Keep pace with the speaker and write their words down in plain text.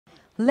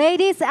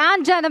Ladies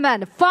and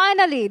gentlemen,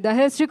 finally the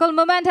historical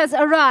moment has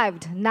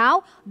arrived.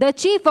 Now, the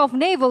Chief of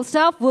Naval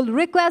Staff will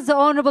request the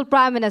Honorable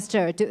Prime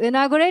Minister to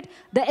inaugurate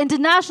the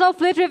International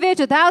Fleet Review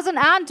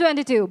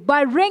 2022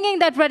 by ringing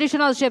the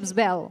traditional ship's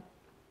bell.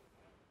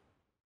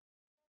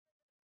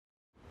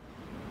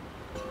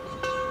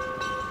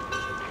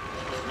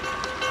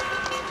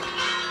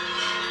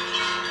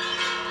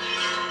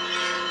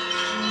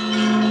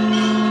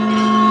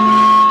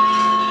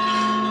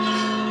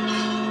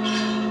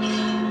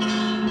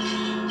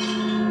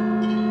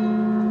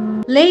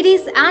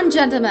 Ladies and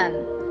gentlemen,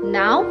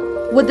 now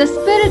with the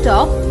spirit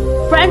of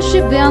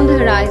friendship beyond the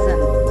horizon,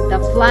 the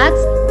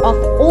flags of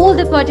all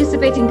the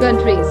participating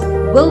countries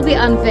will be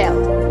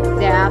unveiled.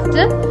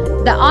 Thereafter,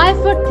 the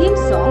IFR theme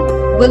song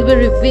will be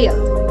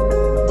revealed.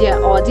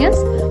 Dear audience,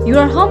 you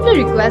are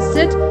humbly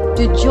requested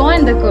to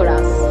join the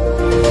chorus.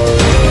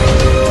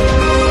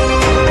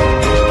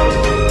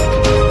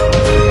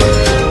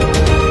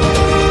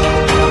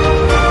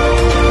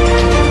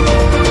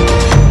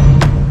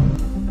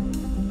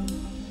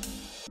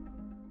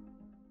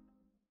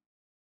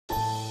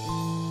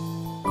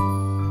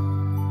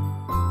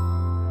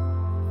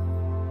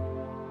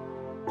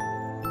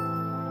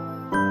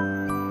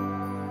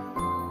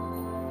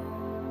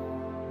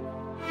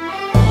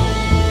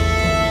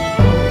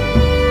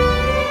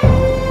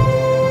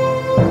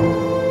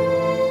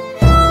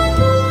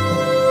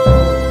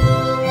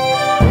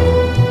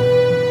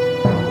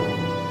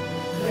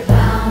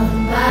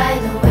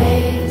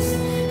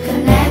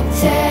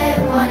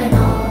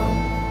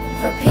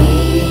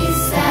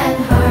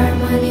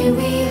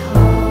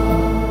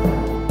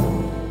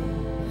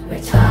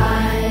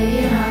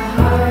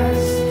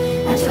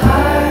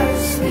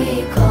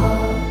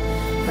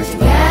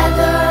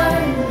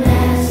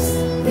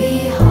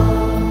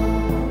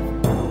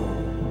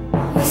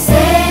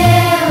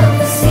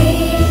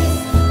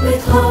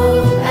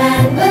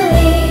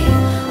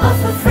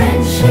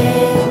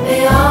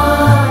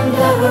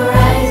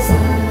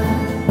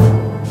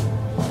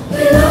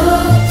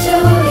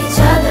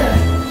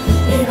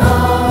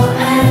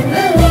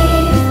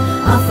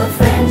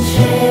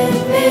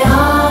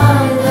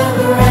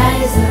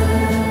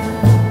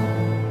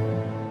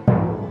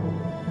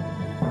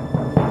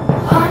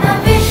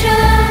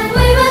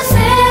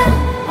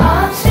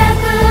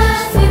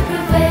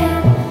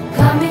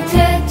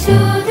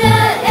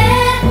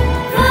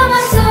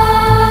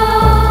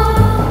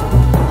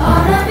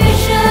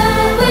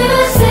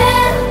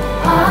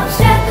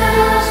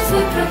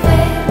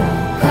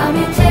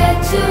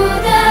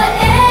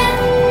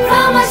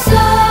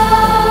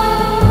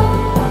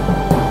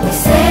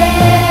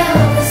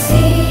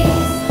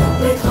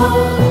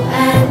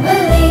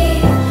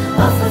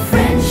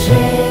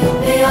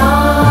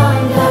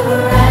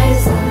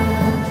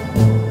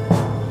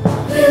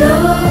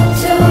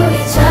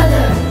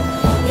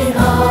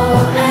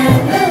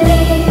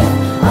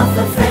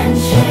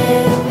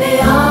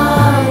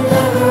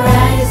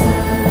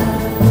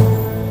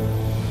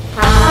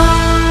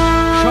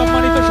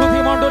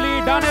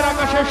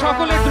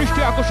 সকলের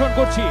দৃষ্টি আকর্ষণ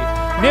করছি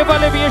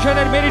Naval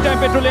এভিয়েশনের maritime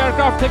patrol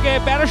aircraft থেকে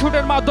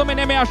প্যারাশুটের মাধ্যমে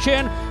নেমে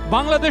আসছেন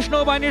বাংলাদেশ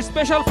নৌবাহিনীর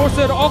special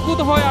ফোর্সের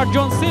অকুতভয় 8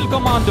 জন seal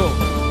commando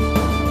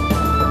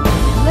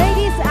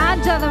Ladies and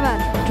gentlemen,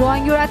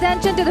 drawing your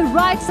attention to the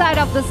right side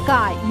of the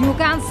sky, you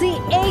can see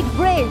 8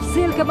 brave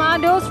SEAL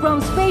commandos from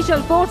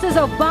Special Forces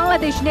of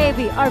Bangladesh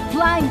Navy are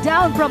flying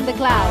down from the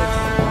clouds.